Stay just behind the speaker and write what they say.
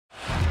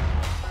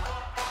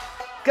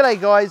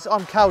G'day guys,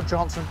 I'm Carl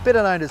Johnson,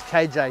 better known as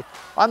KJ.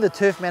 I'm the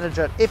turf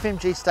manager at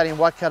FMG Stadium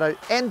Waikato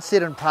and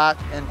Seddon Park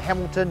in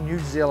Hamilton, New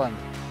Zealand.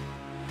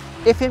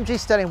 FMG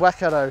Stadium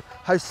Waikato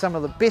hosts some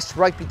of the best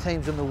rugby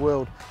teams in the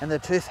world, and the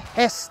turf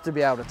has to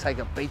be able to take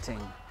a beating.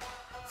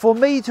 For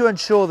me to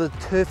ensure the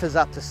turf is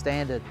up to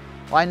standard,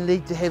 I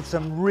need to have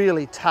some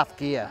really tough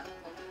gear.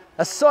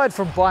 Aside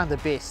from buying the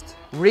best,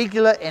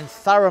 regular and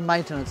thorough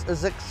maintenance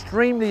is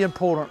extremely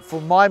important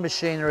for my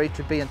machinery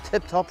to be in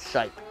tip-top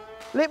shape.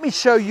 Let me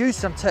show you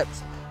some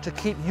tips to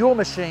keep your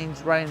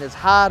machines running as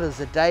hard as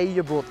the day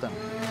you bought them.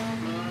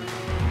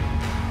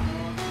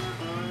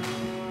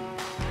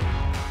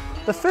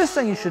 The first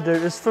thing you should do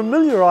is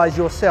familiarise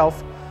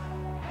yourself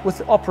with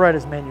the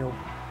operator's manual.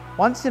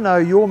 Once you know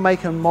your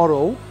make and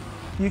model,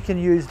 you can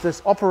use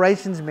this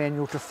operations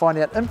manual to find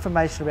out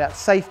information about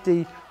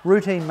safety,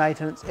 routine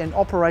maintenance and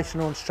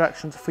operational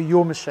instructions for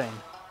your machine.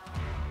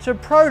 To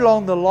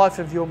prolong the life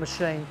of your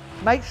machine,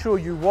 make sure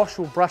you wash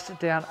or brush it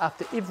down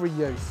after every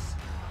use.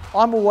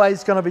 I'm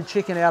always going to be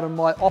checking out in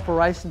my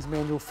operations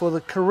manual for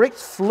the correct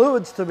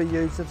fluids to be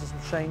used in this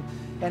machine,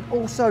 and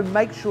also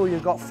make sure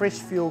you've got fresh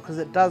fuel because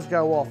it does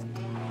go off.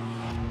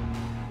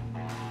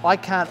 I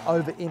can't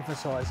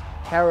overemphasize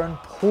how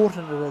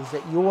important it is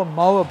that your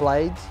mower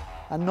blades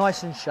are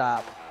nice and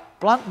sharp.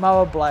 Blunt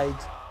mower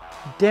blades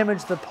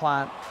damage the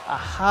plant, are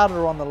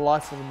harder on the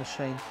life of the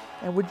machine.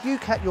 And would you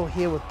cut your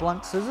hair with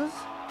blunt scissors?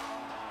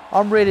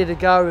 I'm ready to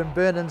go and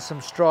burn in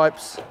some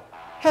stripes.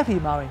 Happy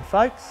mowing,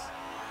 folks.